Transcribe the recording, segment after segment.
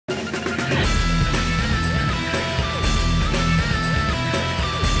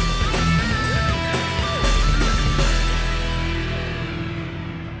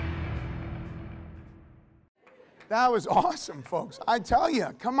That was awesome, folks. I tell you,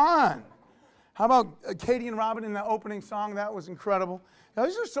 come on. How about Katie and Robin in that opening song? That was incredible. Now,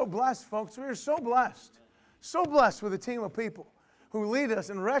 these are so blessed, folks. We are so blessed. So blessed with a team of people who lead us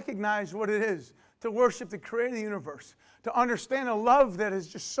and recognize what it is to worship the creator of the universe, to understand a love that is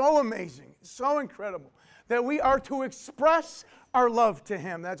just so amazing, so incredible, that we are to express our love to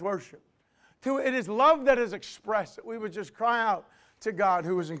Him. That's worship. It is love that is expressed, that we would just cry out to God,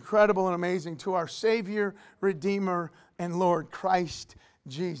 who is incredible and amazing, to our Savior, Redeemer, and Lord, Christ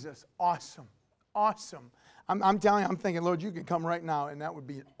Jesus. Awesome. Awesome. I'm telling you, I'm thinking, Lord, you could come right now, and that would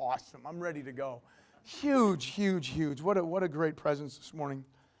be awesome. I'm ready to go. Huge, huge, huge. What a great presence this morning.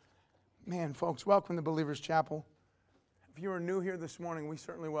 Man, folks, welcome to Believers Chapel. If you are new here this morning, we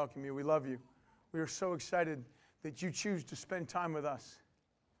certainly welcome you. We love you. We are so excited that you choose to spend time with us.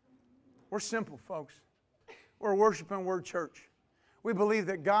 We're simple, folks. We're a worship and word church. We believe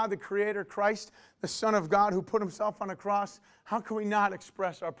that God, the Creator, Christ, the Son of God who put Himself on a cross, how can we not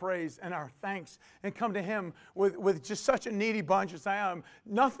express our praise and our thanks and come to Him with just such a needy bunch and say, I'm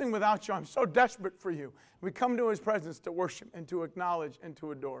nothing without you. I'm so desperate for you. We come to His presence to worship and to acknowledge and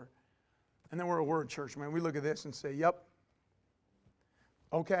to adore. And then we're a word church, man. We look at this and say, yep,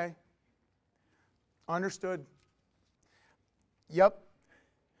 okay, understood, yep,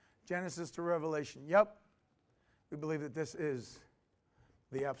 Genesis to Revelation, yep. We believe that this is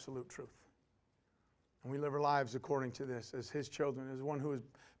the absolute truth. And we live our lives according to this as His children, as one who has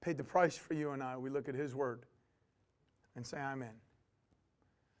paid the price for you and I. We look at His word and say, I'm in.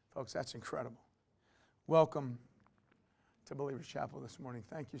 Folks, that's incredible. Welcome to Believers Chapel this morning.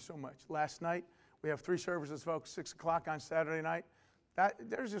 Thank you so much. Last night, we have 3 services, folks, 6 o'clock on Saturday night.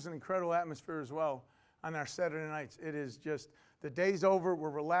 There's just an incredible atmosphere as well on our Saturday nights. It is just, the day's over, we're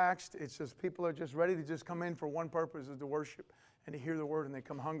relaxed. It's just, people are just ready to just come in for one purpose, is to worship and to hear the word, and they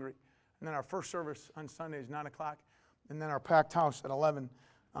come hungry. And then our first service on Sunday is 9 o'clock, and then our packed house at 11.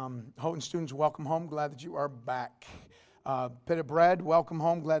 Houghton students, welcome home. Glad that you are back. Pit of Bread, welcome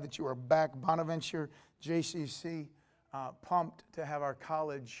home. Glad that you are back. Bonaventure, JCC, pumped to have our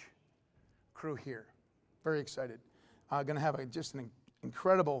college crew here. Very excited. Going to have just an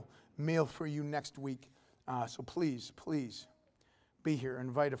incredible meal for you next week. So please, please be here.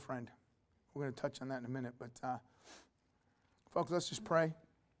 Invite a friend. We're going to touch on that in a minute, but folks, let's just pray.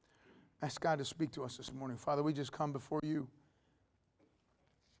 Ask God to speak to us this morning. Father, we just come before you.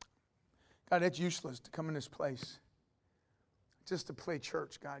 God, it's useless to come in this place just to play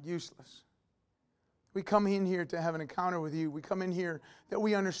church, God. Useless. We come in here to have an encounter with you. We come in here that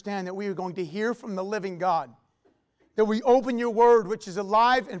we understand that we are going to hear from the living God. That we open your word, which is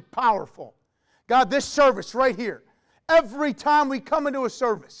alive and powerful. God, this service right here, every time we come into a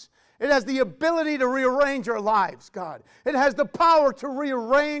service, it has the ability to rearrange our lives, God. It has the power to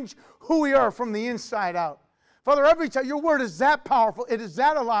rearrange who we are from the inside out. Father, every time your word is that powerful, it is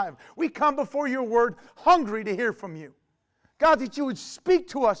that alive. We come before your word hungry to hear from you. God, that you would speak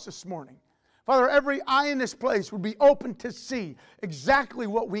to us this morning. Father, every eye in this place would be open to see exactly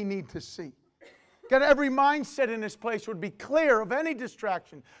what we need to see. God, every mindset in this place would be clear of any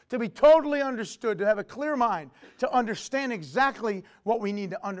distraction, to be totally understood, to have a clear mind, to understand exactly what we need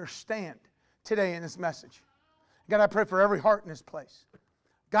to understand today in this message. God, I pray for every heart in this place.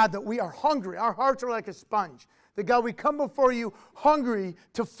 God, that we are hungry. Our hearts are like a sponge. That, God, we come before you hungry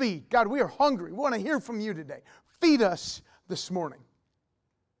to feed. God, we are hungry. We want to hear from you today. Feed us this morning.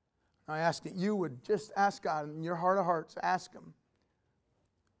 I ask that you would just ask God in your heart of hearts, ask Him,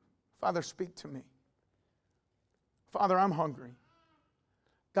 Father, speak to me. Father, I'm hungry.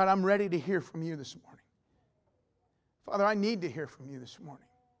 God, I'm ready to hear from you this morning. Father, I need to hear from you this morning.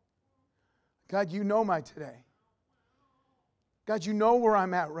 God, you know my today. God, you know where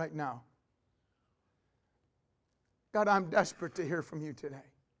I'm at right now. God, I'm desperate to hear from you today.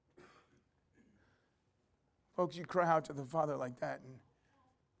 Folks, you cry out to the Father like that, and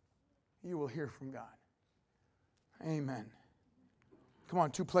you will hear from God. Amen. Come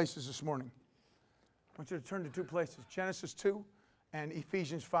on, 2 places this morning. I want you to turn to 2 places, Genesis 2 and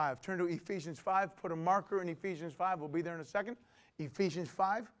Ephesians 5. Turn to Ephesians 5, put a marker in Ephesians 5. We'll be there in a second. Ephesians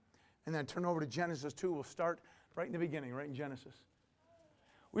 5, and then turn over to Genesis 2. We'll start right in the beginning, right in Genesis.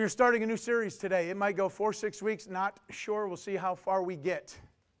 We are starting a new series today. It might go 4, 6 weeks, not sure. We'll see how far we get.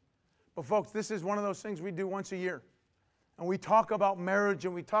 But folks, this is one of those things we do once a year. And we talk about marriage,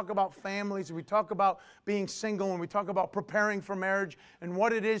 and we talk about families, and we talk about being single, and we talk about preparing for marriage and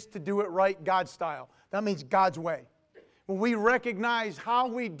what it is to do it right, God's style. That means God's way. When we recognize how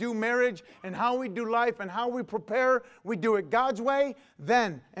we do marriage and how we do life and how we prepare, we do it God's way,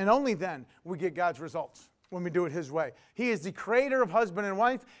 then and only then we get God's results. when we do it His way. He is the creator of husband and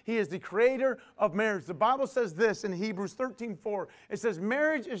wife. He is the creator of marriage. The Bible says this in Hebrews 13:4. It says,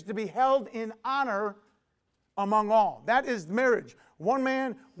 marriage is to be held in honor among all. That is marriage. One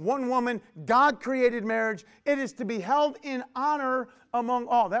man, one woman. God created marriage. It is to be held in honor among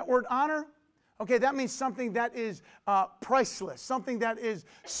all. That word honor, okay, that means something that is priceless, something that is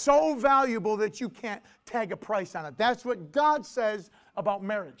so valuable that you can't tag a price on it. That's what God says about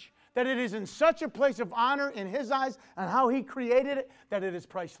marriage, that it is in such a place of honor in His eyes and how He created it that it is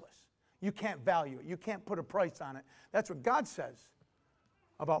priceless. You can't value it. You can't put a price on it. That's what God says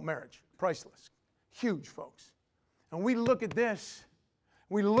about marriage. Priceless. Huge, folks. And we look at this,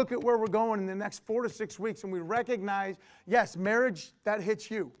 we look at where we're going in the next 4 to 6 weeks, and we recognize, yes, marriage, that hits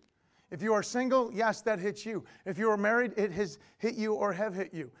you. If you are single, yes, that hits you. If you are married, it has hit you or have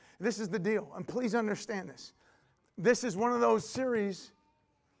hit you. This is the deal, and please understand this. This is one of those series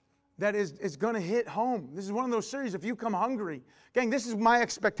that is going to hit home. This is one of those series, if you come hungry. Gang, this is my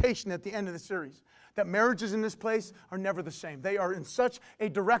expectation at the end of the series, that marriages in this place are never the same. They are in such a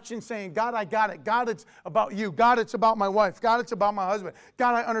direction saying, God, I got it. God, it's about you. God, it's about my wife. God, it's about my husband.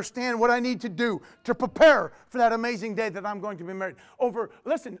 God, I understand what I need to do to prepare for that amazing day that I'm going to be married. Over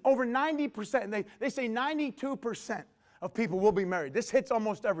 90%, and they say 92% of people will be married. This hits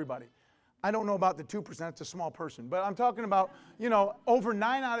almost everybody. I don't know about the 2%, it's a small person. But I'm talking about, over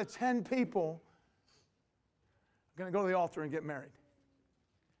 9 out of 10 people are going to go to the altar and get married.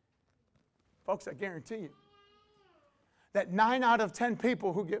 Folks, I guarantee you that 9 out of 10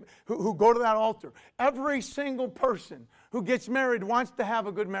 people who go to that altar, every single person who gets married wants to have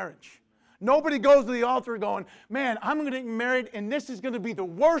a good marriage. Nobody goes to the altar going, man, I'm going to get married and this is going to be the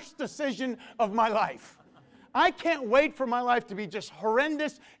worst decision of my life. I can't wait for my life to be just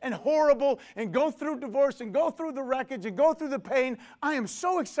horrendous and horrible and go through divorce and go through the wreckage and go through the pain. I am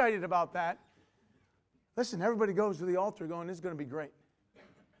so excited about that. Listen, everybody goes to the altar going, this is going to be great.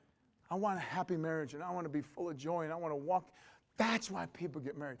 I want a happy marriage and I want to be full of joy and I want to walk. That's why people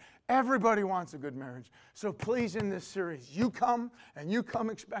get married. Everybody wants a good marriage. So please, in this series, you come and you come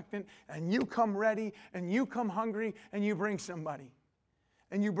expectant and you come ready and you come hungry and you bring somebody.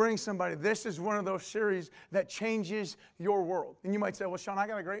 And you bring somebody. This is one of those series that changes your world. And you might say, well, Sean, I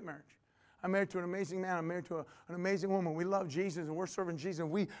got a great marriage. I'm married to an amazing man. I'm married to an amazing woman. We love Jesus and we're serving Jesus.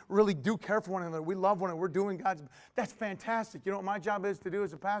 And we really do care for one another. We love one another. We're doing God's. That's fantastic. You know what my job is to do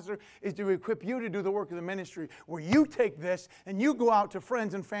as a pastor? Is to equip you to do the work of the ministry where you take this and you go out to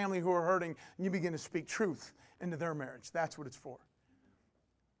friends and family who are hurting and you begin to speak truth into their marriage. That's what it's for.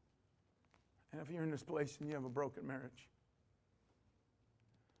 And if you're in this place and you have a broken marriage,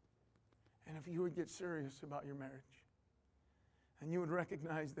 and if you would get serious about your marriage, and you would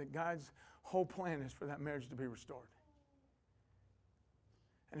recognize that God's whole plan is for that marriage to be restored.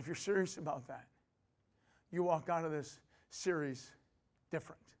 And if you're serious about that, you walk out of this series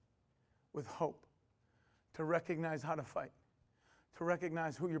different, with hope, to recognize how to fight, to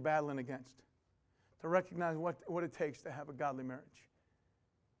recognize who you're battling against, to recognize what it takes to have a godly marriage.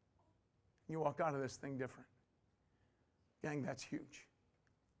 You walk out of this thing different. Gang, that's huge.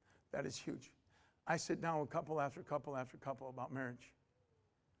 That is huge. I sit down with couple after couple after couple about marriage.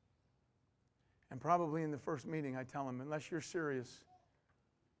 And probably in the first meeting I tell them, unless you're serious,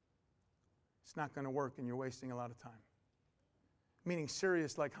 it's not going to work and you're wasting a lot of time. Meaning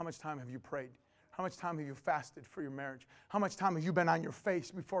serious, like how much time have you prayed? How much time have you fasted for your marriage? How much time have you been on your face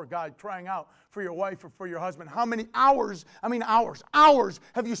before God crying out for your wife or for your husband? How many hours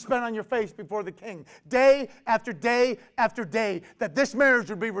have you spent on your face before the King? Day after day after day that this marriage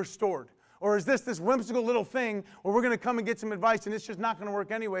would be restored. Or is this whimsical little thing where we're going to come and get some advice and it's just not going to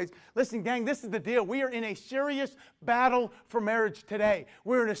work anyways? Listen, gang, this is the deal. We are in a serious battle for marriage today.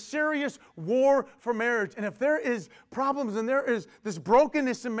 We're in a serious war for marriage. And if there is problems and there is this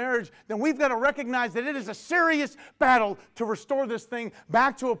brokenness in marriage, then we've got to recognize that it is a serious battle to restore this thing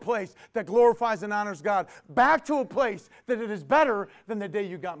back to a place that glorifies and honors God. Back to a place that it is better than the day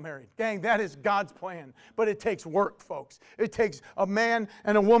you got married. Gang, that is God's plan. But it takes work, folks. It takes a man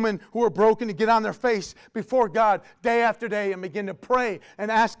and a woman who are broken to get on their face before God day after day and begin to pray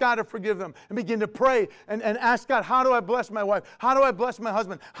and ask God to forgive them and begin to pray and ask God, how do I bless my wife? How do I bless my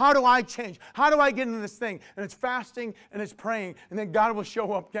husband? How do I change? How do I get into this thing? And it's fasting and it's praying, and then God will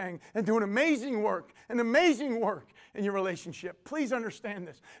show up, gang, and do an amazing work in your relationship. Please understand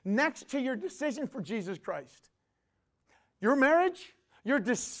this. Next to your decision for Jesus Christ, your marriage, your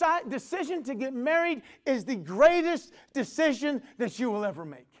decision to get married is the greatest decision that you will ever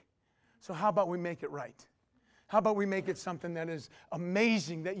make. So how about we make it right? How about we make it something that is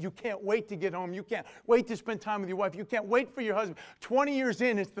amazing, that you can't wait to get home. You can't wait to spend time with your wife. You can't wait for your husband. 20 years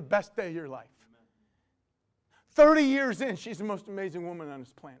in, it's the best day of your life. 30 years in, she's the most amazing woman on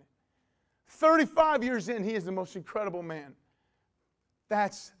this planet. 35 years in, he is the most incredible man.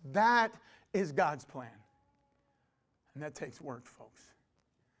 That is God's plan. And that takes work, folks.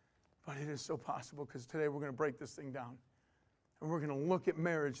 But it is so possible, because today we're going to break this thing down. And we're going to look at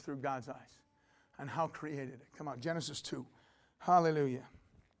marriage through God's eyes and how created it. Come on, Genesis 2. Hallelujah.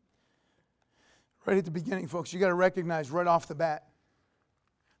 Right at the beginning, folks, you got to recognize right off the bat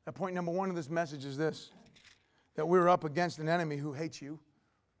that point number one of this message is this, that we're up against an enemy who hates you.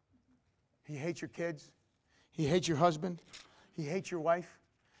 He hates your kids. He hates your husband. He hates your wife.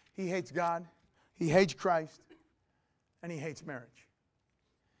 He hates God. He hates Christ. And he hates marriage.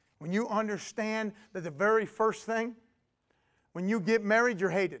 When you understand that the very first thing, when you get married, you're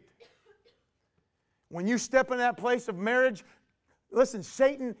hated. When you step in that place of marriage, listen,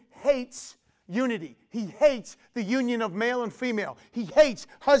 Satan hates unity. He hates the union of male and female. He hates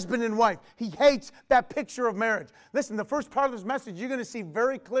husband and wife. He hates that picture of marriage. Listen, the first part of this message, you're going to see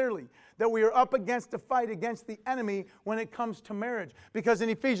very clearly that we are up against a fight against the enemy when it comes to marriage. Because in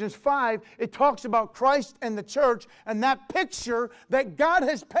Ephesians 5, it talks about Christ and the church, and that picture that God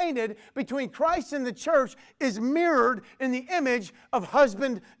has painted between Christ and the church is mirrored in the image of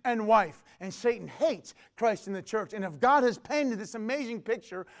husband and wife. And Satan hates Christ and the church. And if God has painted this amazing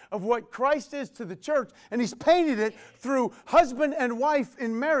picture of what Christ is to the church, and he's painted it through husband and wife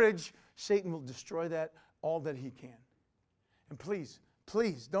in marriage, Satan will destroy that all that he can. And please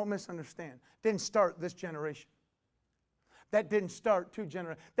don't misunderstand. Didn't start this generation. That didn't start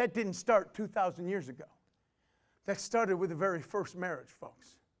That didn't start 2,000 years ago. That started with the very first marriage,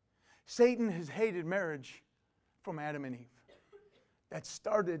 folks. Satan has hated marriage from Adam and Eve. That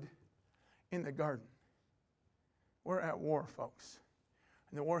started in the garden. We're at war, folks.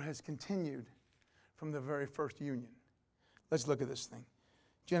 And the war has continued from the very first union. Let's look at this thing.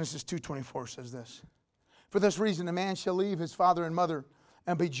 Genesis 2:24 says this. For this reason, a man shall leave his father and mother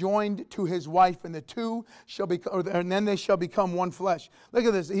and be joined to his wife, and the two shall become, and then they shall become one flesh. Look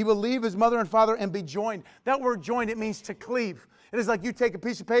at this. He will leave his mother and father and be joined. That word joined, it means to cleave. It is like you take a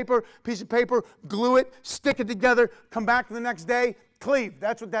piece of paper, glue it, stick it together, come back the next day, cleave.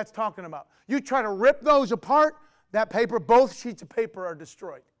 That's what that's talking about. You try to rip those apart, that paper, both sheets of paper are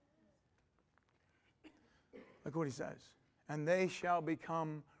destroyed. Look what he says. And they shall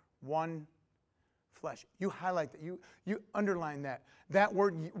become one flesh. You highlight that. You underline that. That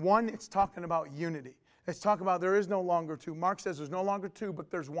word one, it's talking about unity. It's talking about there is no longer two. Mark says there's no longer two, but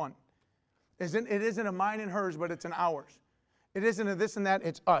there's one. It isn't a mine and hers, but it's an ours. It isn't a this and that,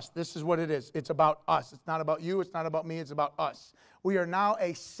 it's us. This is what it is. It's about us. It's not about you. It's not about me. It's about us. We are now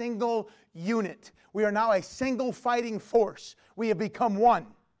a single unit. We are now a single fighting force. We have become one.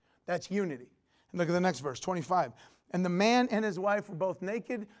 That's unity. And look at the next verse, 25. And the man and his wife were both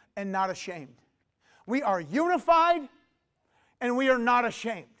naked and not ashamed. We are unified and we are not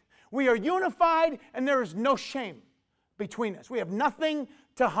ashamed. We are unified and there is no shame between us. We have nothing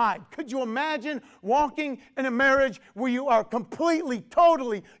to hide. Could you imagine walking in a marriage where you are completely,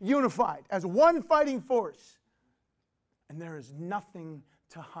 totally unified as one fighting force and there is nothing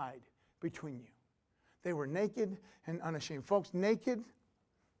to hide between you? They were naked and unashamed. Folks, naked,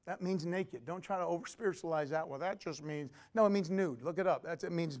 that means naked. Don't try to over-spiritualize that. Well, that just means, no, it means nude. Look it up.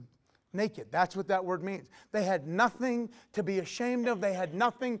 It means naked. That's what that word means. They had nothing to be ashamed of. They had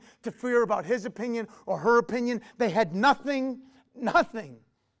nothing to fear about his opinion or her opinion. They had nothing to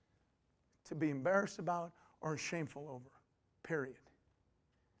be embarrassed about or shameful over, period.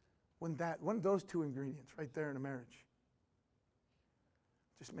 One of those two ingredients right there in a marriage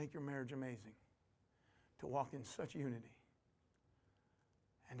just make your marriage amazing. To walk in such unity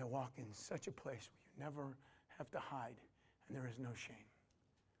and to walk in such a place where you never have to hide and there is no shame.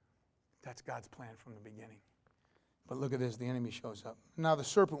 That's God's plan from the beginning. But look at this, the enemy shows up. Now the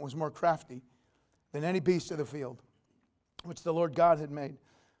serpent was more crafty than any beast of the field, which the Lord God had made.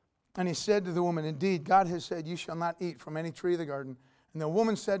 And he said to the woman, indeed, God has said, you shall not eat from any tree of the garden. And the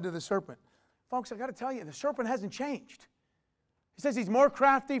woman said to the serpent, folks, I got to tell you, the serpent hasn't changed. He says he's more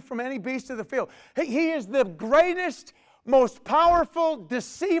crafty from any beast of the field. He is the greatest, most powerful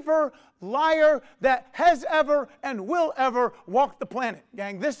deceiver, liar that has ever and will ever walk the planet.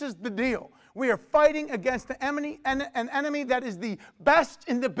 Gang, this is the deal. We are fighting against an enemy that is the best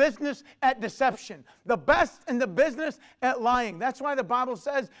in the business at deception, the best in the business at lying. That's why the Bible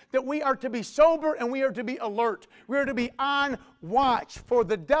says that we are to be sober and we are to be alert. We are to be on watch, for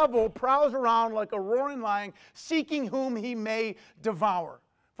the devil prowls around like a roaring lion, seeking whom he may devour.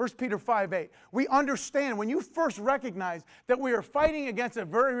 1 Peter 5:8. We understand when you first recognize that we are fighting against a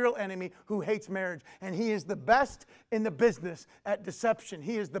very real enemy who hates marriage. And he is the best in the business at deception.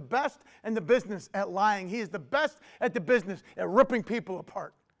 He is the best in the business at lying. He is the best at the business at ripping people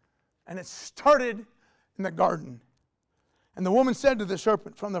apart. And it started in the garden. And the woman said to the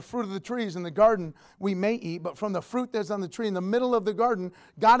serpent, from the fruit of the trees in the garden we may eat, but from the fruit that's on the tree in the middle of the garden,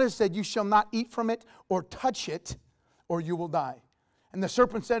 God has said, you shall not eat from it or touch it, or you will die. And the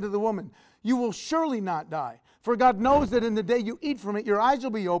serpent said to the woman, you will surely not die. For God knows that in the day you eat from it, your eyes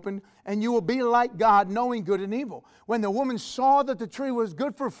will be opened, and you will be like God, knowing good and evil. When the woman saw that the tree was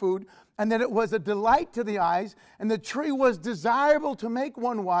good for food, and that it was a delight to the eyes, and the tree was desirable to make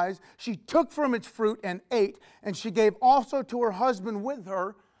one wise, she took from its fruit and ate, and she gave also to her husband with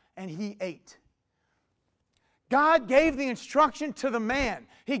her, and he ate. God gave the instruction to the man.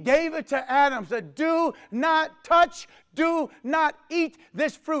 He gave it to Adam, said, do not touch, do not eat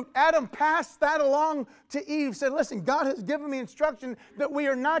this fruit. Adam passed that along to Eve, said, listen, God has given me instruction that we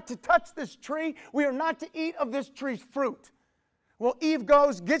are not to touch this tree. We are not to eat of this tree's fruit. Well, Eve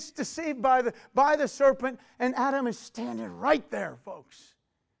goes, gets deceived by the serpent, and Adam is standing right there, folks,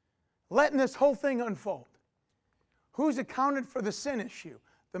 letting this whole thing unfold. Who's accounted for the sin issue?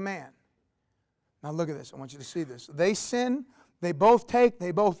 The man. Now look at this. I want you to see this. They sin, they both take, they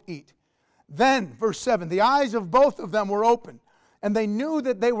both eat. Then, verse 7, the eyes of both of them were open, and they knew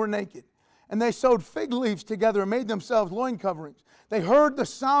that they were naked. And they sewed fig leaves together and made themselves loin coverings. They heard the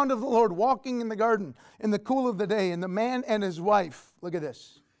sound of the Lord walking in the garden in the cool of the day, and the man and his wife, look at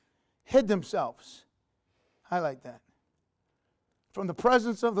this, hid themselves. Highlight that. From the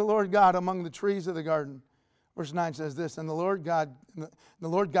presence of the Lord God among the trees of the garden. Verse 9 says this, and the Lord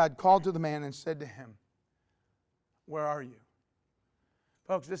God called to the man and said to him, where are you?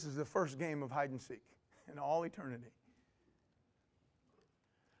 Folks, this is the first game of hide and seek in all eternity.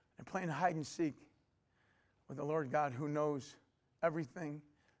 And playing hide and seek with the Lord God who knows everything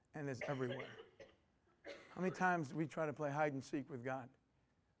and is everywhere. How many times do we try to play hide and seek with God?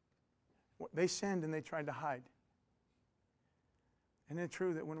 They sinned and they tried to hide. Isn't it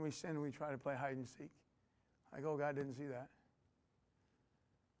true that when we sin, we try to play hide and seek? Like, oh, God didn't see that.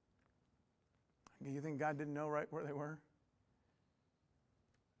 You think God didn't know right where they were?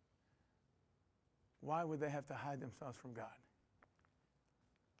 Why would they have to hide themselves from God?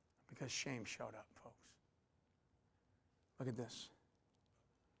 Because shame showed up, folks. Look at this.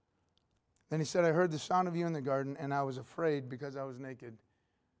 Then he said, I heard the sound of you in the garden, and I was afraid because I was naked,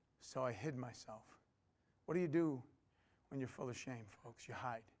 so I hid myself. What do you do when you're full of shame, folks? You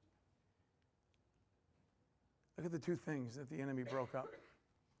hide. Look at the two things that the enemy broke up.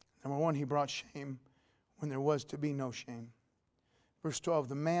 Number one, he brought shame when there was to be no shame. Verse 12,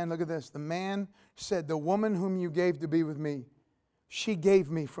 the man, look at this. The man said, the woman whom you gave to be with me, she gave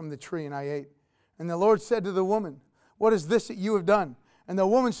me from the tree and I ate. And the Lord said to the woman, what is this that you have done? And the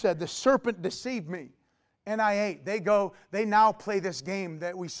woman said, the serpent deceived me and I ate. They now play this game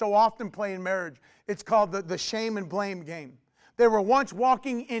that we so often play in marriage. It's called the shame and blame game. They were once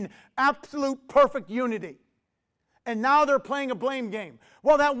walking in absolute perfect unity. And now they're playing a blame game.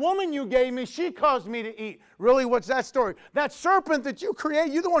 Well, that woman you gave me, she caused me to eat. Really, what's that story? That serpent that you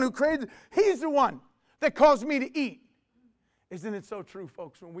created, you're the one who created, he's the one that caused me to eat. Isn't it so true,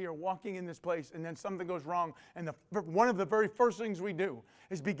 folks, when we are walking in this place and then something goes wrong, and one of the very first things we do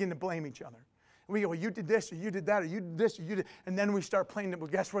is begin to blame each other. And we go, well, you did this, or you did that, or you did this, or you did, and then we start playing it. Well,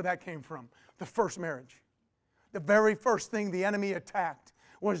 guess where that came from? The first marriage. The very first thing the enemy attacked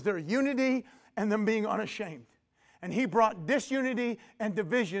was their unity and them being unashamed. And he brought disunity and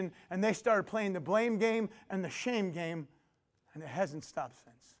division, and they started playing the blame game and the shame game, and it hasn't stopped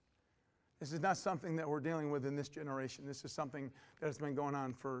since. This is not something that we're dealing with in this generation. This is something that has been going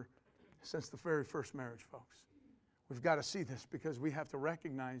on since the very first marriage, folks. We've got to see this because we have to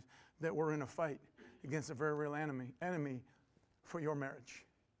recognize that we're in a fight against a very real enemy for your marriage,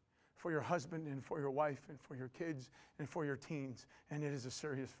 for your husband and for your wife and for your kids and for your teens, and it is a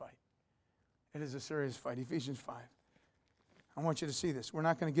serious fight. It is a serious fight. Ephesians 5. I want you to see this. We're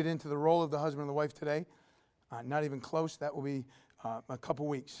not going to get into the role of the husband and the wife today. Not even close. That will be a couple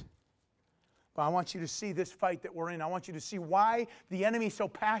weeks. But I want you to see this fight that we're in. I want you to see why the enemy so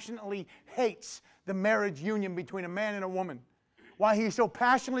passionately hates the marriage union between a man and a woman. Why he so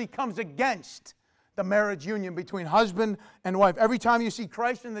passionately comes against the marriage union between husband and wife. Every time you see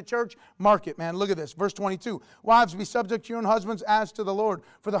Christ in the church, mark it, man. Look at this. Verse 22. Wives, be subject to your own husbands as to the Lord.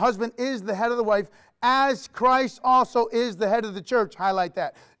 For the husband is the head of the wife, as Christ also is the head of the church. Highlight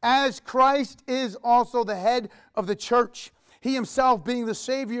that. As Christ is also the head of the church. He himself being the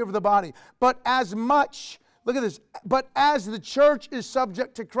Savior of the body. But as much Look at this. But as the church is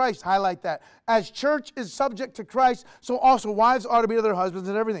subject to Christ, highlight that. As church is subject to Christ, so also wives ought to be to their husbands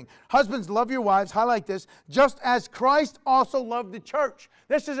and everything. Husbands, love your wives, highlight this, just as Christ also loved the church.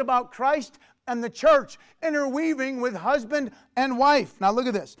 This is about Christ and the church interweaving with husband and wife. Now look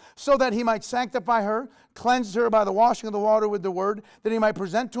at this. So that he might sanctify her, cleanse her by the washing of the water with the word, that he might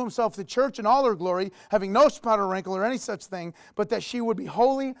present to himself the church in all her glory, having no spot or wrinkle or any such thing, but that she would be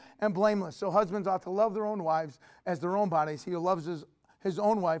holy and blameless. So husbands ought to love their own wives as their own bodies. He who loves his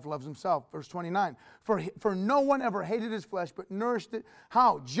own wife loves himself. Verse 29. For no one ever hated his flesh, but nourished it.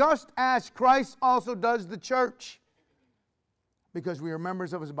 How? Just as Christ also does the church, because we are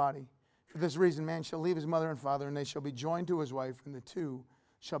members of his body. For this reason, man shall leave his mother and father, and they shall be joined to his wife, and the two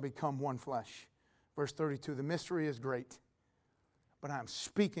shall become one flesh. Verse 32, the mystery is great, but I'm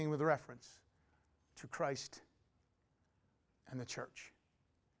speaking with reference to Christ and the church.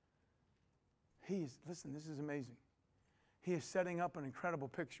 Listen, this is amazing. He is setting up an incredible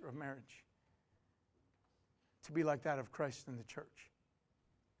picture of marriage to be like that of Christ and the church.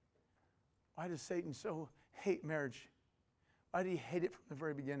 Why does Satan so hate marriage? Why did he hate it from the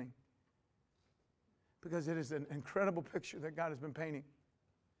very beginning? Because it is an incredible picture that God has been painting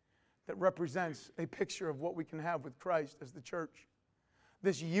that represents a picture of what we can have with Christ as the church.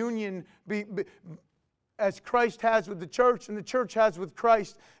 This union as Christ has with the church and the church has with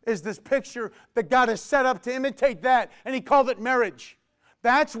Christ is this picture that God has set up to imitate that, and he called it marriage.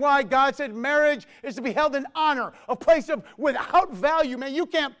 That's why God said marriage is to be held in honor, a place of without value. Man, you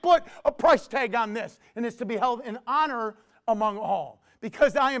can't put a price tag on this, and it's to be held in honor among all.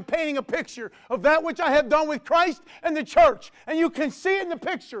 Because I am painting a picture of that which I have done with Christ and the church. And you can see it in the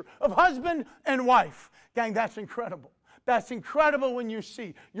picture of husband and wife. Gang, that's incredible. That's incredible when you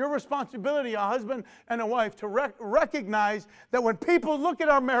see your responsibility, a husband and a wife, to recognize that when people look at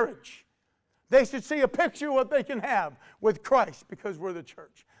our marriage, they should see a picture of what they can have with Christ because we're the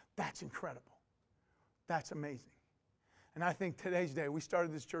church. That's incredible. That's amazing. And I think today's day, we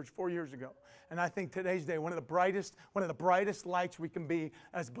started this church 4 years ago, and I think today's day, one of the brightest lights we can be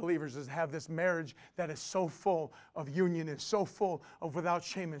as believers is have this marriage that is so full of union, is so full of without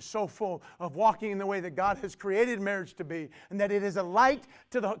shame, is so full of walking in the way that God has created marriage to be, and that it is a light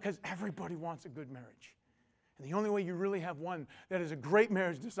to the, because everybody wants a good marriage. And the only way you really have one that is a great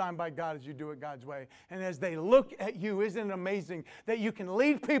marriage designed by God is you do it God's way. And as they look at you, isn't it amazing that you can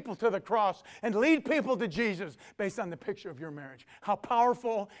lead people to the cross and lead people to Jesus based on the picture of your marriage? How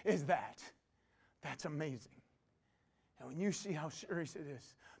powerful is that? That's amazing. And when you see how serious it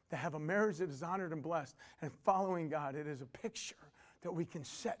is to have a marriage that is honored and blessed and following God, it is a picture that we can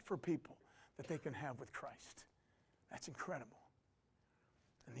set for people that they can have with Christ. That's incredible.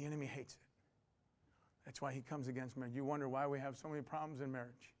 And the enemy hates it. That's why he comes against marriage. You wonder why we have so many problems in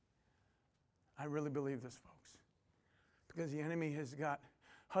marriage. I really believe this, folks. Because the enemy has got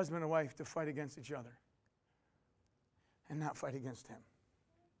husband and wife to fight against each other and not fight against him.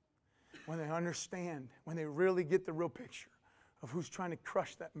 When they understand, when they really get the real picture of who's trying to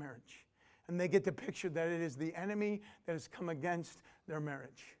crush that marriage, and they get the picture that it is the enemy that has come against their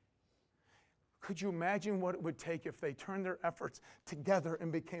marriage. Could you imagine what it would take if they turned their efforts together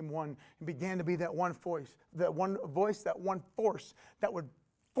and became one and began to be that one voice, that one force that would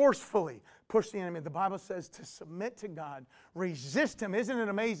forcefully push the enemy? The Bible says to submit to God, resist him. Isn't it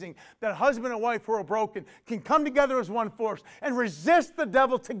amazing that husband and wife who are broken can come together as one force and resist the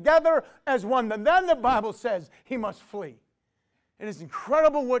devil together as one? And then the Bible says he must flee. It is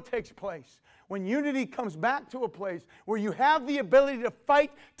incredible what takes place when unity comes back to a place where you have the ability to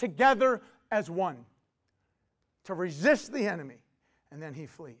fight together as one, to resist the enemy, and then he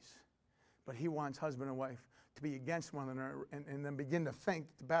flees. But he wants husband and wife to be against one another and then begin to think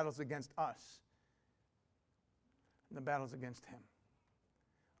that the battle's against us. And the battle's against him.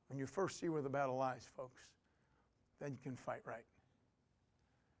 When you first see where the battle lies, folks, then you can fight right.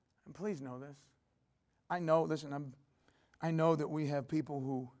 And please know this. I know that we have people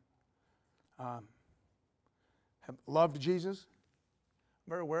who have loved Jesus.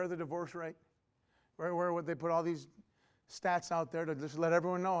 Very aware of the divorce rate. Very aware of what they put all these stats out there to just let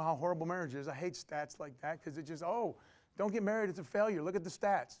everyone know how horrible marriage is. I hate stats like that because it just, don't get married, it's a failure. Look at the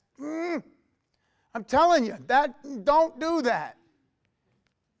stats. I'm telling you, don't do that.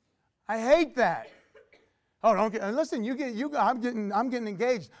 I hate that. Oh, don't get, and listen, I'm getting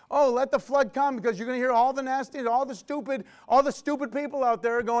engaged. Oh, let the flood come because you're going to hear all the nasty, all the stupid people out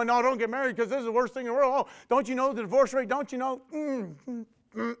there going, no, don't get married because this is the worst thing in the world. Oh, don't you know the divorce rate? Don't you know?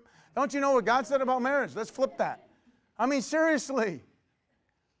 Don't you know what God said about marriage? Let's flip that. I mean, seriously.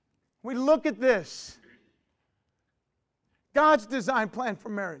 We look at this. God's design plan for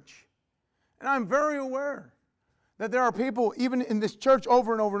marriage. And I'm very aware that there are people, even in this church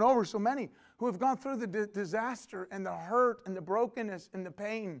over and over and over, so many, who have gone through the disaster and the hurt and the brokenness and the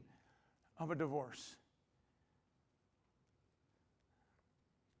pain of a divorce.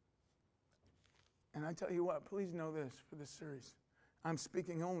 And I tell you what, please know this for this series. I'm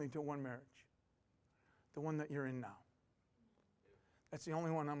speaking only to one marriage. The one that you're in now. That's the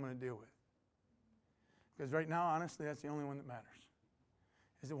only one I'm going to deal with. Because right now, honestly, that's the only one that matters.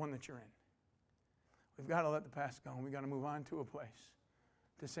 Is the one that you're in. We've got to let the past go, and we've got to move on to a place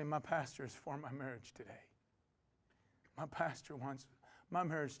to say, my pastor is for my marriage today. My pastor wants my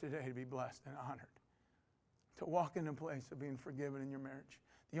marriage today to be blessed and honored. To walk in a place of being forgiven in your marriage.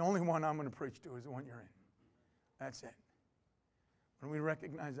 The only one I'm going to preach to is the one you're in. That's it. When we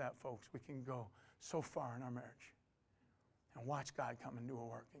recognize that, folks, we can go so far in our marriage and watch God come and do a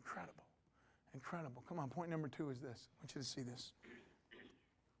work. Incredible. Incredible. Come on, point number 2 is this. I want you to see this.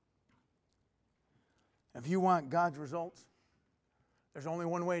 If you want God's results, there's only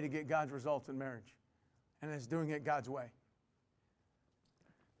one way to get God's results in marriage, and it's doing it God's way.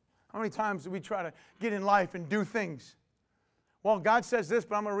 How many times do we try to get in life and do things? Well, God says this,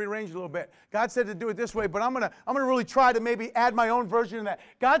 but I'm going to rearrange it a little bit. God said to do it this way, but I'm going to really try to maybe add my own version of that.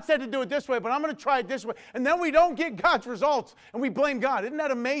 God said to do it this way, but I'm going to try it this way. And then we don't get God's results, and we blame God. Isn't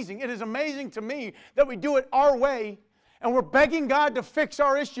that amazing? It is amazing to me that we do it our way, and we're begging God to fix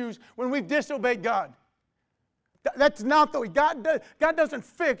our issues when we've disobeyed God. That's not the way. God doesn't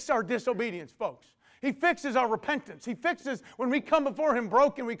fix our disobedience, folks. He fixes our repentance. He fixes when we come before Him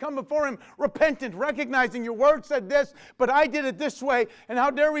broken. We come before Him repentant, recognizing your word said this, but I did it this way. And how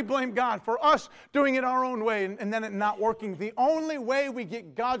dare we blame God for us doing it our own way and then it not working. The only way we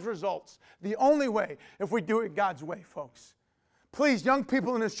get God's results, the only way, if we do it God's way, folks. Please, young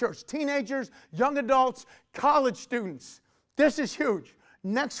people in this church, teenagers, young adults, college students, this is huge.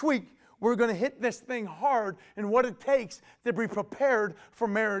 Next week, we're going to hit this thing hard in what it takes to be prepared for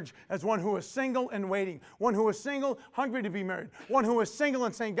marriage as one who is single and waiting. One who is single, hungry to be married. One who is single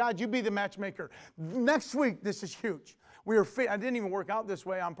and saying, God, you be the matchmaker. Next week, this is huge. I didn't even work out this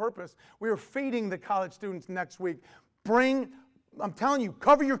way on purpose. We are feeding the college students next week. I'm telling you,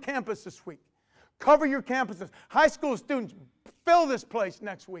 cover your campus this week. Cover your campuses. High school students, fill this place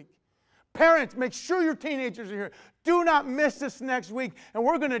next week. Parents, make sure your teenagers are here. Do not miss this next week, and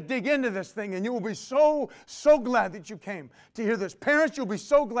we're going to dig into this thing, and you will be so glad that you came to hear this. Parents, you'll be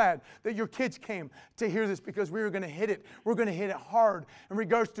so glad that your kids came to hear this because we are going to hit it. We're going to hit it hard in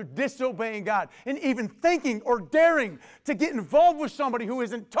regards to disobeying God and even thinking or daring to get involved with somebody who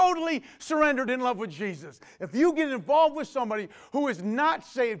isn't totally surrendered in love with Jesus. If you get involved with somebody who is not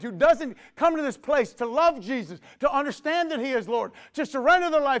saved, who doesn't come to this place to love Jesus, to understand that He is Lord, to surrender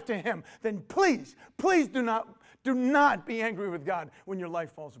their life to Him, then please do not be angry with God when your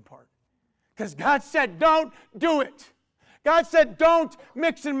life falls apart. Because God said, don't do it. God said, don't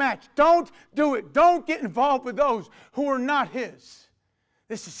mix and match. Don't do it. Don't get involved with those who are not His.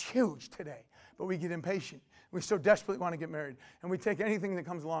 This is huge today. But we get impatient. We so desperately want to get married. And we take anything that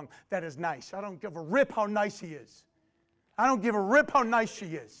comes along that is nice. I don't give a rip how nice he is. I don't give a rip how nice she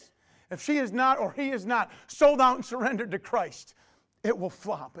is. If she is not or he is not sold out and surrendered to Christ, it will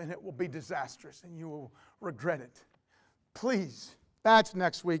flop and it will be disastrous and you will regret it. Please, that's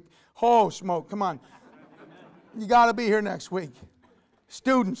next week. Oh, smoke, come on. You got to be here next week.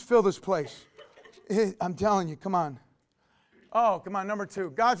 Students, fill this place. I'm telling you, come on. Oh, come on, number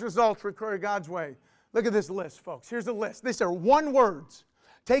 2. God's results require God's way. Look at this list, folks. Here's a list. These are one words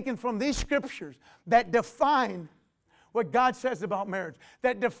taken from these scriptures that define what God says about marriage,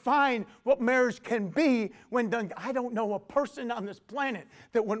 that define what marriage can be when done. I don't know a person on this planet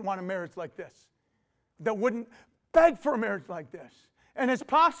that wouldn't want a marriage like this, that wouldn't beg for a marriage like this. And it's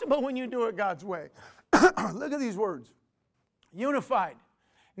possible when you do it God's way. Look at these words. Unified,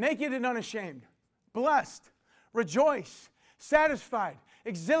 naked and unashamed, blessed, rejoice, satisfied,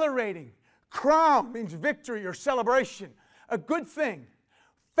 exhilarating, crown means victory or celebration, a good thing,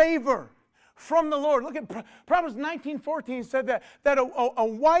 favor, from the Lord. Look at Proverbs 19:14 said that a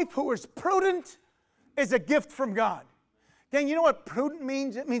wife who is prudent is a gift from God. Gang, you know what prudent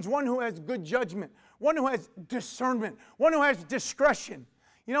means? It means one who has good judgment, one who has discernment, one who has discretion.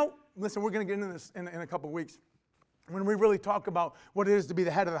 You know, listen, we're going to get into this in a couple of weeks when we really talk about what it is to be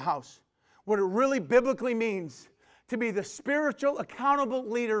the head of the house, what it really biblically means to be the spiritual accountable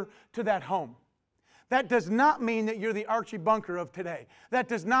leader to that home. That does not mean that you're the Archie Bunker of today. That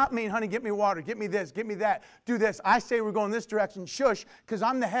does not mean, honey, get me water, get me this, get me that, do this. I say we're going this direction, shush, because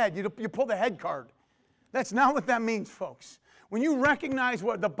I'm the head. You pull the head card. That's not what that means, folks. When you recognize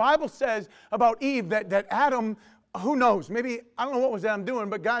what the Bible says about Eve, that Adam Who knows? Maybe, I don't know what was that I'm doing,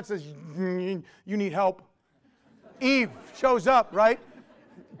 but God says, you need help. Eve shows up, right?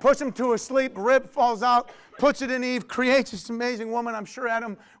 Puts him to a sleep, rib falls out, puts it in Eve, creates this amazing woman. I'm sure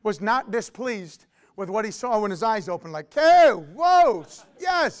Adam was not displeased with what he saw when his eyes opened. Like, hey, whoa,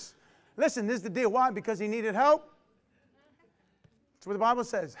 yes. Listen, this is the deal. Why? Because he needed help. That's what the Bible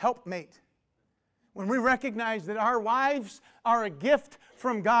says, helpmate. When we recognize that our wives are a gift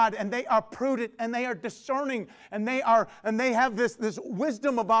from God, and they are prudent, and they are discerning, and they have this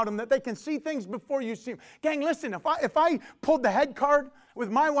wisdom about them that they can see things before you see them. Gang, listen, if I pulled the head card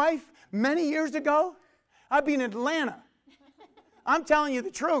with my wife many years ago, I'd be in Atlanta. I'm telling you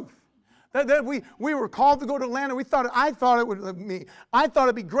the truth. That we were called to go to Atlanta. I thought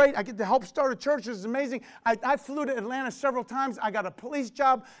it'd be great. I get to help start a church. This is amazing. I flew to Atlanta several times. I got a police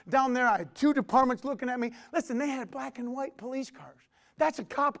job down there. I had 2 departments looking at me. Listen, they had black and white police cars. That's a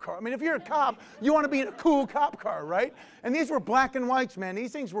cop car. I mean, if you're a cop, you want to be in a cool cop car, right? And these were black and whites, man.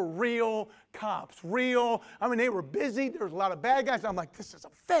 These things were real cops, real. I mean, they were busy. There was a lot of bad guys. I'm like, this is a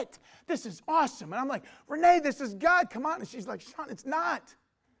fit. This is awesome. And I'm like, Renee, this is God. Come on. And she's like, Sean, it's not.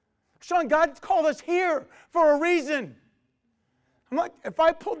 Sean, God called us here for a reason. I'm like, if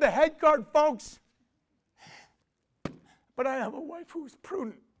I pulled the head guard, folks, but I have a wife who's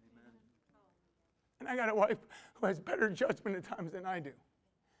prudent. And I got a wife who has better judgment at times than I do.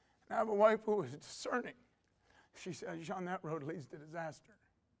 And I have a wife who is discerning. She says, Sean, that road leads to disaster.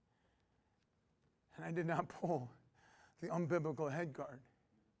 And I did not pull the unbiblical head guard,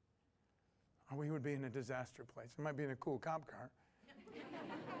 or we would be in a disaster place. It might be in a cool cop car,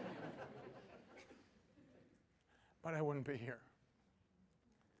 but I wouldn't be here.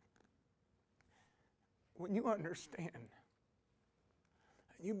 When you understand, and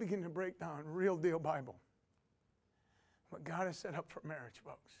you begin to break down real deal Bible, what God has set up for marriage,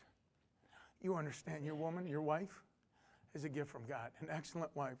 folks, you understand your woman, your wife, is a gift from God. An excellent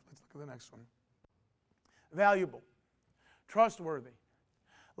wife. Let's look at the next one. Valuable, trustworthy,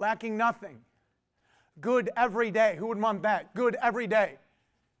 lacking nothing, good every day. Who would want that? Good every day.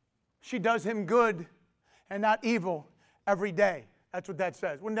 She does him good and not evil every day. That's what that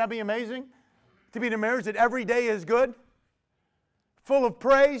says. Wouldn't that be amazing? To be in a marriage that every day is good, full of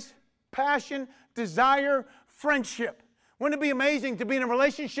praise, passion, desire, friendship. Wouldn't it be amazing to be in a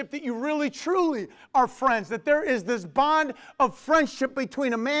relationship that you really, truly are friends, that there is this bond of friendship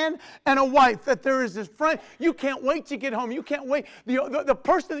between a man and a wife, that there is this friend. You can't wait to get home. You can't wait. The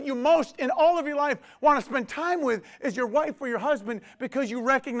person that you most in all of your life want to spend time with is your wife or your husband, because you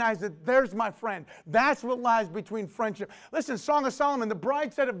recognize that there's my friend. That's what lies between friendship. Listen, Song of Solomon, the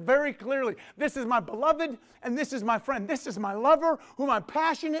bride said it very clearly. This is my beloved and this is my friend. This is my lover whom I'm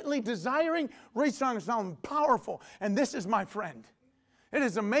passionately desiring. Read Song of Solomon, powerful. And this is my friend. It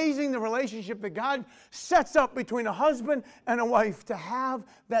is amazing the relationship that God sets up between a husband and a wife, to have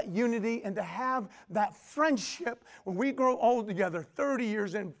that unity and to have that friendship when we grow old together, 30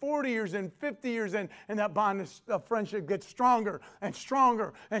 years in, 40 years in, 50 years in, and that bond of friendship gets stronger and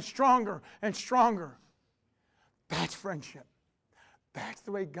stronger and stronger and stronger. That's friendship. That's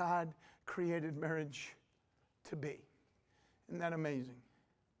the way God created marriage to be. Isn't that amazing?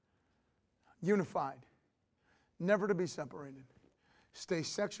 Unified. Never to be separated. Stay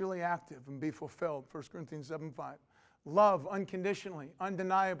sexually active and be fulfilled. 1 Corinthians 7:5. Love unconditionally,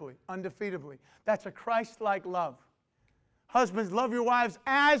 undeniably, undefeatably. That's a Christ-like love. Husbands, love your wives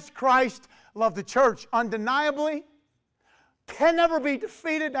as Christ loved the church. Undeniably. Can never be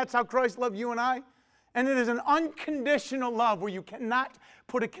defeated. That's how Christ loved you and I. And it is an unconditional love where you cannot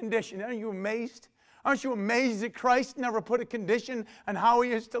put a condition. Aren't you amazed? Aren't you amazed that Christ never put a condition on how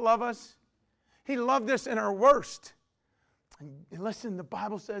He is to love us? He loved us in our worst. And listen, the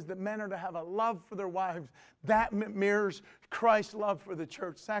Bible says that men are to have a love for their wives. That mirrors Christ's love for the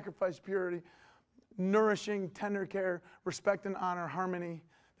church. Sacrifice, purity, nourishing, tender care, respect and honor, harmony.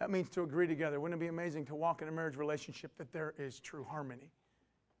 That means to agree together. Wouldn't it be amazing to walk in a marriage relationship that there is true harmony?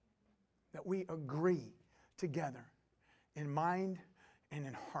 That we agree together in mind and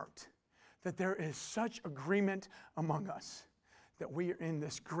in heart. That there is such agreement among us that we are in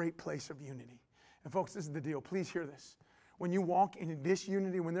this great place of unity. And folks, this is the deal. Please hear this. When you walk in this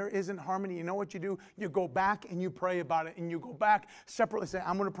unity, when there isn't harmony, you know what you do? You go back and you pray about it. And you go back separately, say,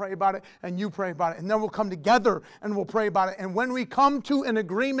 I'm going to pray about it, and you pray about it. And then we'll come together and we'll pray about it. And when we come to an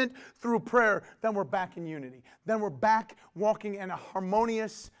agreement through prayer, then we're back in unity. Then we're back walking in a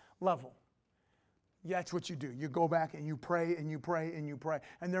harmonious level. Yeah, that's what you do. You go back and you pray and you pray and you pray.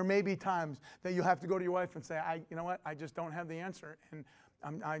 And there may be times that you have to go to your wife and say, you know what? I just don't have the answer. And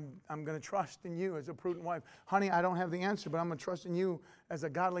I'm going to trust in you as a prudent wife. Honey, I don't have the answer, but I'm going to trust in you as a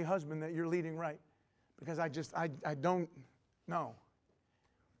godly husband that you're leading right. because I don't know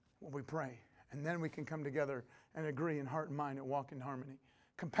what we pray. And then we can come together and agree in heart and mind and walk in harmony.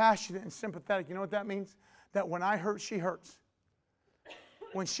 Compassionate and sympathetic. You know what that means? That when I hurt, she hurts.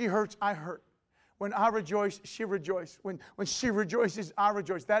 When she hurts, I hurt. When I rejoice, she rejoices. When she rejoices, I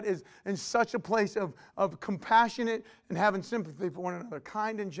rejoice. That is in such a place of compassionate and having sympathy for one another.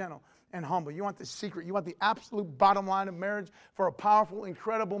 Kind and gentle and humble. You want the secret. You want the absolute bottom line of marriage. For a powerful,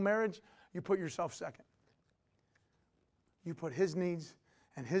 incredible marriage, you put yourself second. You put his needs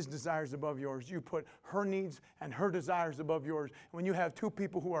and his desires above yours. You put her needs and her desires above yours. When you have two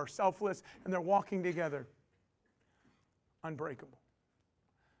people who are selfless and they're walking together, unbreakable.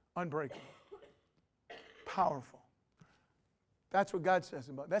 Unbreakable. Powerful. That's what God says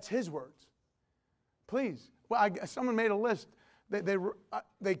about it. That's his words. Please. Well, someone made a list.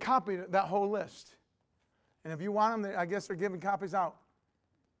 They copied that whole list. And if you want them, I guess they're giving copies out.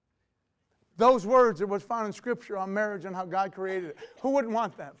 Those words are what's found in Scripture on marriage and how God created it. Who wouldn't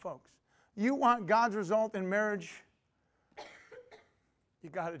want that, folks? You want God's result in marriage, you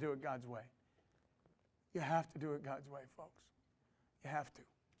got to do it God's way. You have to do it God's way, folks. You have to.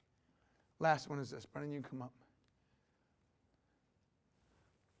 Last one is this. Brennan, you come up.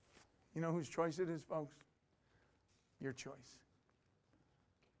 You know whose choice it is, folks? Your choice.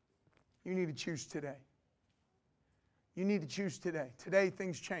 You need to choose today. You need to choose today. Today,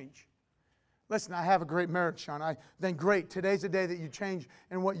 things change. Listen, I have a great marriage, Sean. Then great. Today's the day that you change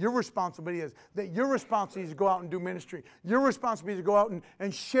and what your responsibility is. That your responsibility is to go out and do ministry. Your responsibility is to go out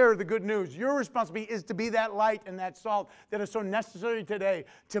and share the good news. Your responsibility is to be that light and that salt that is so necessary today.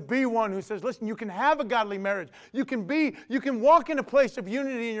 To be one who says, listen, you can have a godly marriage. You can walk in a place of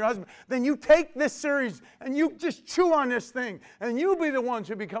unity in your husband. Then you take this series and you just chew on this thing. And you be the ones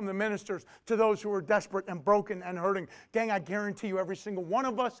who become the ministers to those who are desperate and broken and hurting. Gang, I guarantee you every single one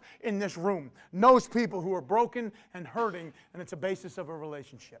of us in this room knows people who are broken and hurting, and it's a basis of a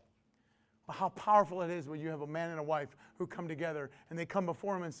relationship. Well, how powerful it is when you have a man and a wife who come together and they come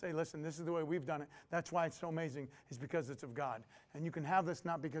before him and say, listen, this is the way we've done it. That's why it's so amazing, is because it's of God. And you can have this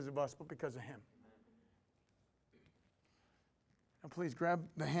not because of us, but because of him. Now, please grab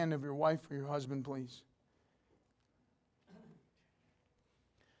the hand of your wife or your husband, please.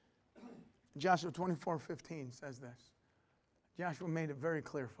 Joshua 24:15 says this. Joshua made it very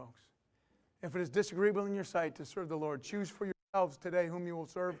clear, folks. If it is disagreeable in your sight to serve the Lord, choose for yourselves today whom you will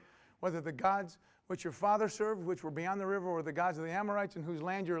serve, whether the gods which your father served, which were beyond the river, or the gods of the Amorites in whose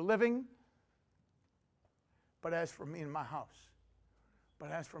land you're living. But as for me and my house,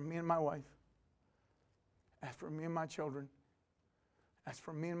 but as for me and my wife, as for me and my children, as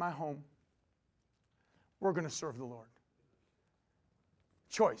for me and my home, we're going to serve the Lord.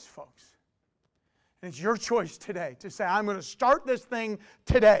 Choice, folks. And it's your choice today to say, I'm going to start this thing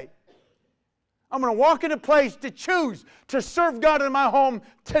today. I'm going to walk in a place to choose to serve God in my home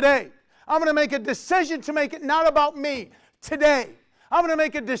today. I'm going to make a decision to make it not about me today. I'm going to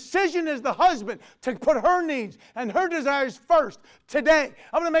make a decision as the husband to put her needs and her desires first today.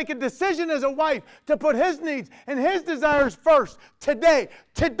 I'm going to make a decision as a wife to put his needs and his desires first today.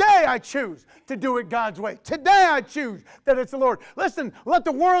 Today I choose to do it God's way. Today I choose that it's the Lord. Listen, let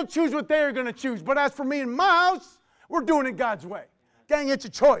the world choose what they are going to choose. But as for me and my house, we're doing it God's way. Gang, it's a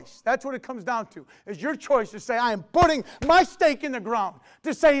choice. That's what it comes down to. It's your choice to say, I am putting my stake in the ground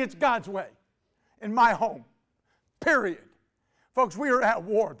to say it's God's way in my home. Period. Folks, we are at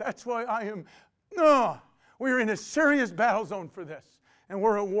war. That's why we are in a serious battle zone for this. And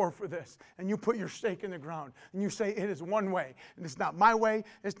we're at war for this. And you put your stake in the ground. And you say, it is one way. And it's not my way.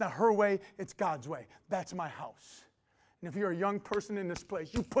 It's not her way. It's God's way. That's my house. And if you're a young person in this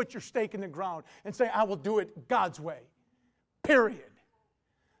place, you put your stake in the ground and say, I will do it God's way. Period.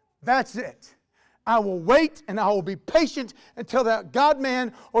 That's it. I will wait and I will be patient until that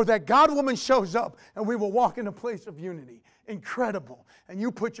God-man or that God-woman shows up and we will walk in a place of unity. Incredible. And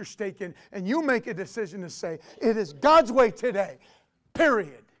you put your stake in and you make a decision to say, it is God's way today.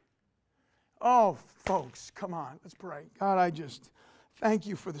 Period. Oh, folks, come on. Let's pray. God, I just thank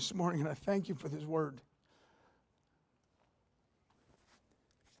you for this morning and I thank you for this word.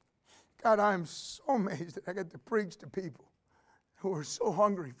 God, I am so amazed that I get to preach to people who are so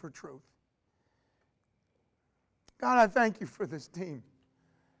hungry for truth. God, I thank you for this team.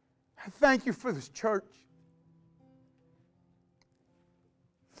 I thank you for this church.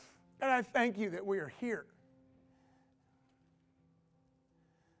 And I thank you that we are here.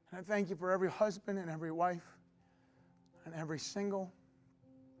 And I thank you for every husband and every wife and every single.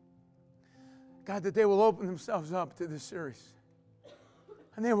 God, that they will open themselves up to this series.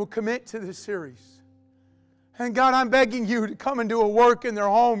 And they will commit to this series. And God, I'm begging you to come and do a work in their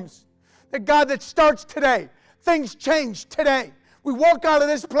homes That God, that starts today. Things change today. We walk out of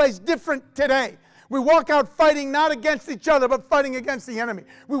this place different today. We walk out fighting not against each other, but fighting against the enemy.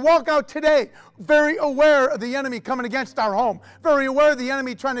 We walk out today very aware of the enemy coming against our home, very aware of the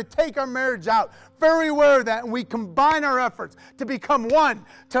enemy trying to take our marriage out, very aware of that, and we combine our efforts to become one,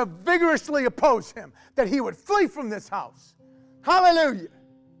 to vigorously oppose him, that he would flee from this house. Hallelujah.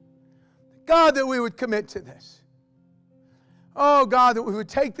 God, that we would commit to this. Oh, God, that we would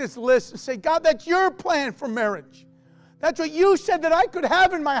take this list and say, God, that's your plan for marriage. That's what you said that I could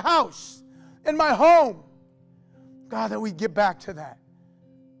have in my house. In my home. God, that we get back to that.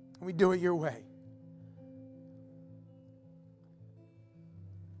 And we do it your way.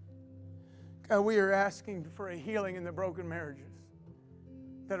 God, we are asking for a healing in the broken marriages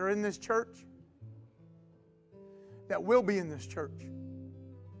that are in this church, that will be in this church.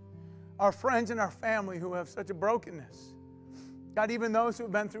 Our friends and our family who have such a brokenness. God, even those who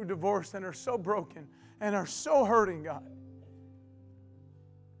have been through divorce and are so broken and are so hurting, God.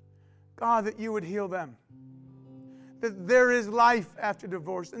 God, that you would heal them. That there is life after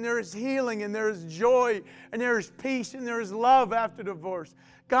divorce, and there is healing, and there is joy, and there is peace, and there is love after divorce.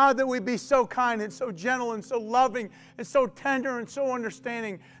 God, that we be so kind and so gentle and so loving and so tender and so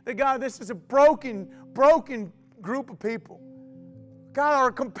understanding. That, God, this is a broken group of people. God,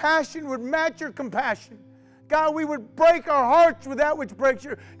 our compassion would match your compassion. God, we would break our hearts with that which breaks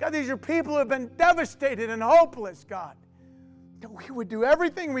your... God, these are people who have been devastated and hopeless, God. That we would do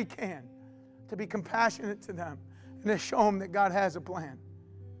everything we can to be compassionate to them and to show them that God has a plan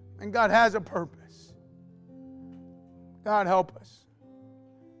and God has a purpose. God, help us.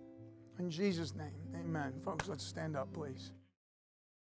 In Jesus' name, amen. Folks, let's stand up, please.